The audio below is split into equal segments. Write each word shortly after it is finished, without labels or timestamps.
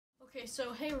Okay,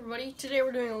 so hey everybody, today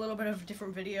we're doing a little bit of a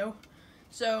different video.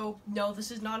 So, no,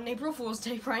 this is not an April Fool's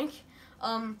Day prank.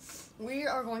 We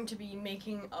are going to be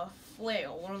making a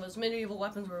flail, one of those medieval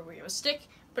weapons where we have a stick,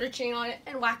 put a chain on it,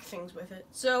 and whack things with it.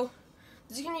 So,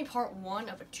 this is going to be part one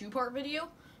of a two-part video.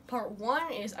 Part one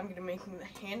is I'm going to be making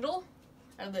the handle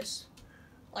out of this,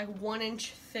 like,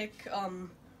 1-inch thick,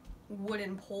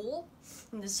 wooden pole.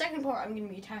 And the second part, I'm going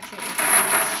to be attaching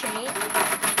a chain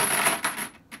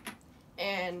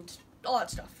and all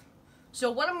that stuff.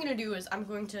 So what I'm going to do is I'm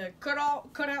going to cut out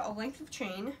a length of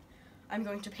chain. I'm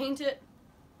going to paint it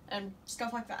and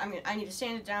stuff like that. I need to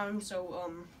sand it down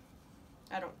so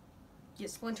I don't get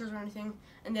splinters or anything.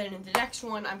 And then in the next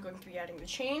one, I'm going to be adding the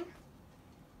chain.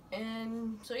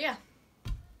 And so yeah.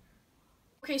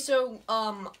 Okay, so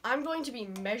I'm going to be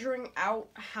measuring out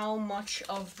how much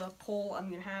of the pole I'm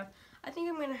going to have. I think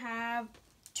I'm going to have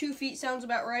 2 feet sounds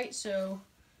about right, so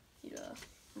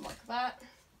mark that.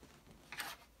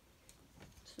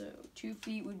 So 2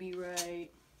 feet would be right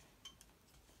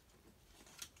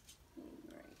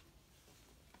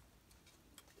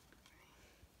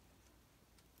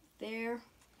there.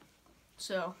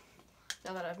 So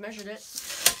now that I've measured it,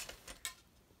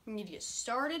 we need to get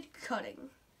started cutting.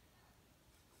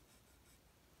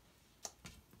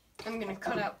 I'm gonna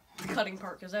cut out the cutting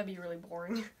part because that'd be really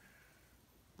boring.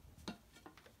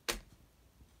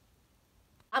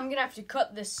 I'm gonna have to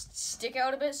cut this stick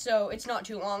out a bit so it's not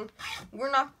too long. We're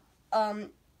not, I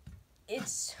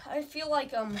feel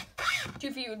like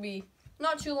 2 feet would be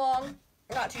not too long,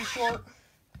 not too short,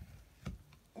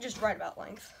 just right about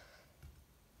length.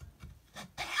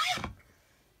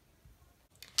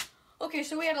 Okay,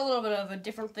 so we had a little bit of a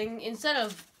different thing. Instead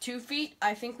of 2 feet,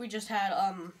 I think we just had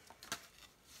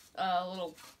a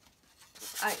little,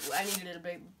 I needed it a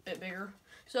bit bigger.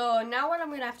 So now what I'm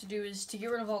going to have to do is to get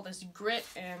rid of all this grit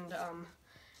and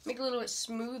make it a little bit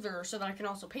smoother so that I can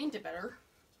also paint it better.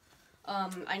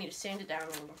 I need to sand it down a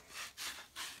little.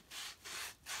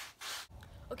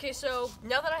 Okay, so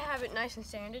now that I have it nice and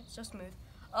sanded, so smooth,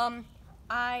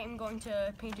 I am going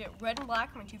to paint it red and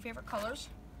black, my 2 favorite colors.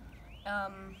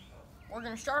 We're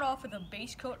going to start off with a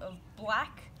base coat of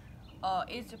black.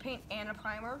 It's a paint and a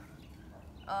primer.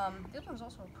 This one's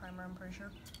also a primer, I'm pretty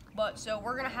sure. But so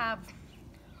we're going to have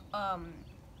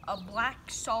a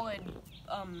black solid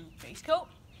base coat.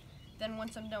 Then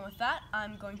once I'm done with that,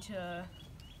 I'm going to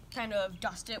kind of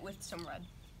dust it with some red.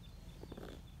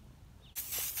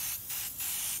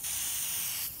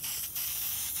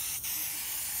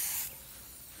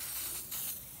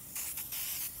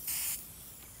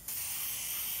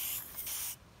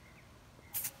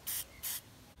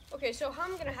 Okay, so how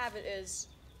I'm going to have it is,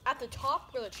 at the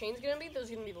top where the chain's going to be,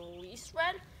 there's going to be the least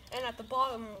red, and at the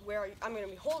bottom where I'm going to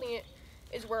be holding it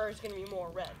is where it's going to be more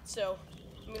red. So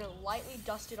I'm going to lightly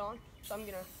dust it on. So I'm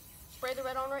going to spray the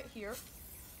red on right here,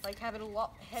 like have it a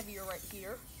lot heavier right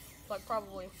here, like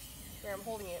probably where I'm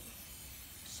holding it,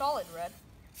 solid red,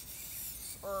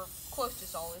 or close to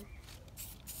solid.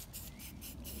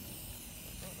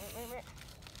 And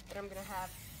I'm going to have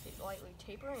it lightly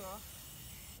tapering off.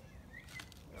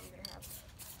 I'm gonna have.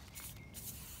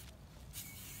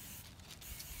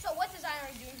 So what design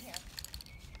are you doing here?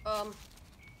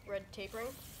 Red tapering.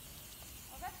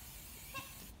 Okay.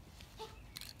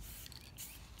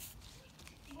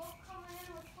 We'll come in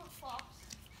with flip-flops.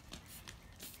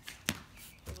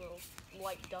 A little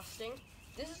light dusting.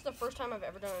 This is the first time I've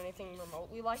ever done anything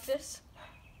remotely like this.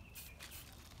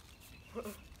 So.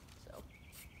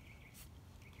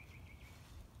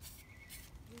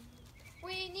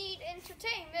 We need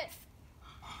entertainment.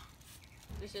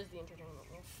 This is the entertainment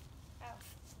room. Oh.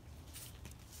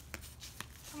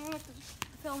 Come with the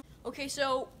film. Okay,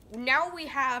 so now we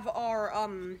have our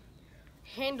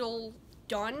handle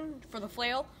done for the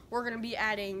flail. We're gonna be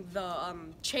adding the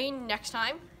chain next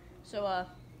time. So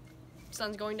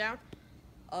sun's going down.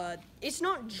 It's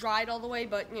not dried all the way,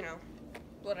 but you know,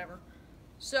 whatever.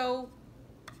 So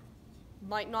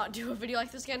might not do a video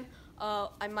like this again.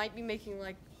 I might be making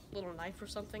like little knife or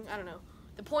something. I don't know.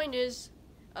 The point is,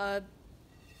 we're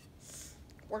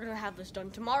gonna have this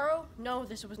done tomorrow. No,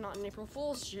 this was not an April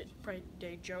Fool's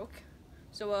Day joke.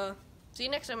 So, see you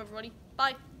next time, everybody.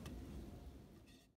 Bye.